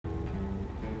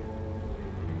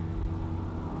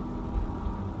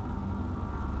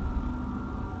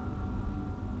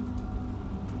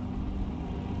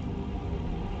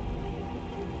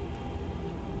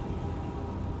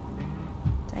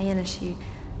Diana, she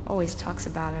always talks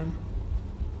about him.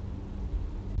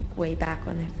 Way back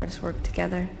when they first worked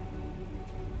together.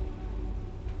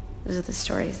 Those are the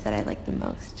stories that I like the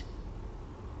most.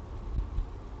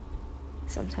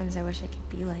 Sometimes I wish I could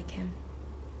be like him.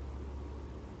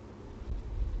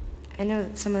 I know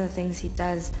that some of the things he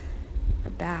does are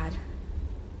bad.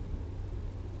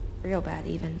 Real bad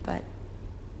even, but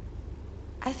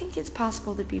I think it's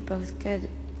possible to be both good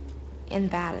and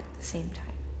bad at the same time.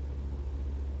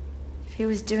 If he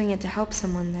was doing it to help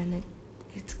someone, then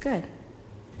it's good.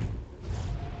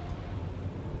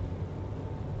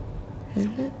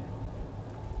 Isn't it?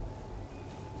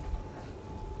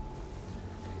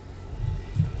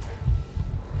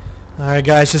 Alright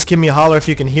guys, just give me a holler if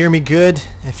you can hear me good,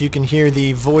 if you can hear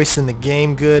the voice in the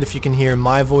game good, if you can hear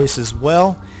my voice as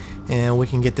well, and we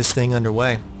can get this thing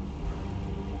underway.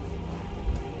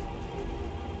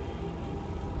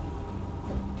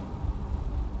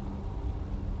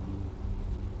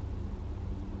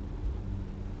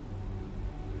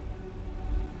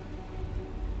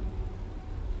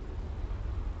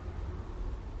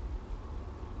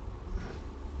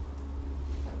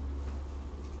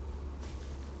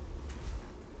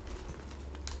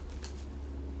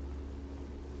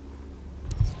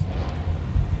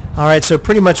 Alright, so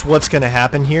pretty much what's going to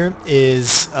happen here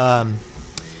is I'm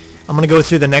going to go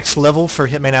through the next level for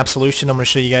Hitman Absolution. I'm going to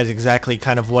show you guys exactly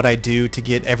kind of what I do to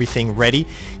get everything ready.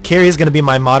 Carrie is going to be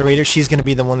my moderator. She's going to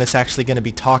be the one that's actually going to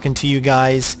be talking to you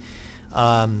guys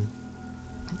and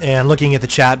looking at the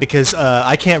chat because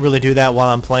I can't really do that while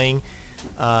I'm playing.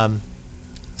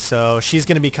 So she's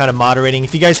going to be kind of moderating.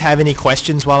 If you guys have any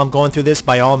questions while I'm going through this,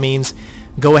 by all means,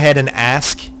 go ahead and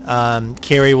ask.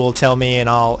 Carrie will tell me and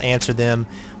I'll answer them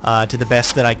to the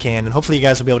best that I can, and hopefully you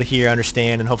guys will be able to hear,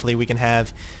 understand, and hopefully we can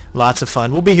have lots of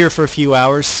fun. We'll be here for a few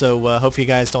hours, so hope you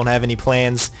guys don't have any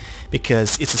plans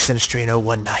because it's a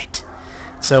Centerstrain01 night.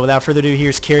 So without further ado,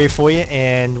 here's Carrie for you,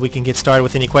 and we can get started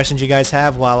with any questions you guys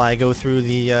have while I go through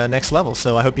the next level.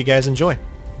 So I hope you guys enjoy.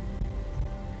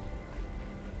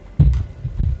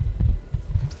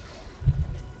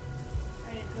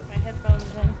 I need to put my headphones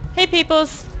in. Hey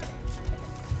peoples!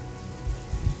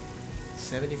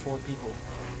 74 people.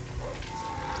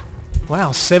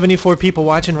 Wow, 74 people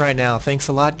watching right now. Thanks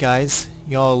a lot, guys.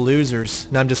 Y'all losers.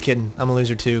 No, I'm just kidding. I'm a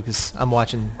loser too, because I'm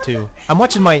watching too. I'm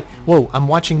watching I'm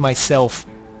watching myself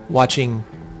watching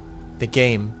the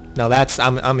game. No,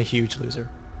 I'm a huge loser.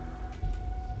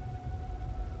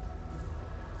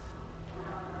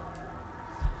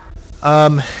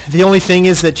 The only thing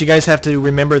is that you guys have to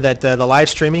remember that the live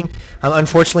streaming,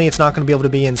 unfortunately, it's not going to be able to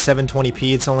be in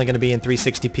 720p. It's only going to be in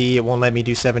 360p. It won't let me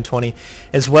do 720.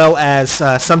 As well as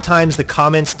sometimes the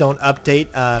comments don't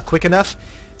update quick enough.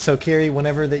 So, Carrie,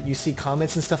 whenever that you see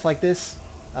comments and stuff like this,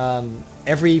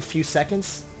 every few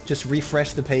seconds, just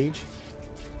refresh the page.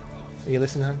 Are you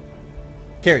listening, hon?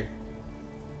 Carrie,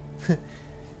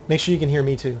 make sure you can hear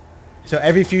me too. So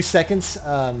every few seconds,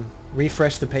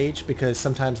 refresh the page because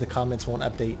sometimes the comments won't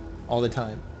update all the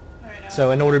time.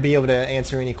 So in order to be able to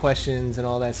answer any questions and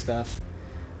all that stuff,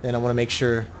 then I want to make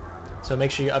sure. So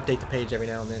make sure you update the page every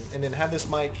now and then have this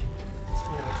mic,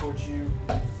 towards you.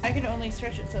 I can only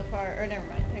stretch it so far. Or never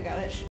mind, I got it.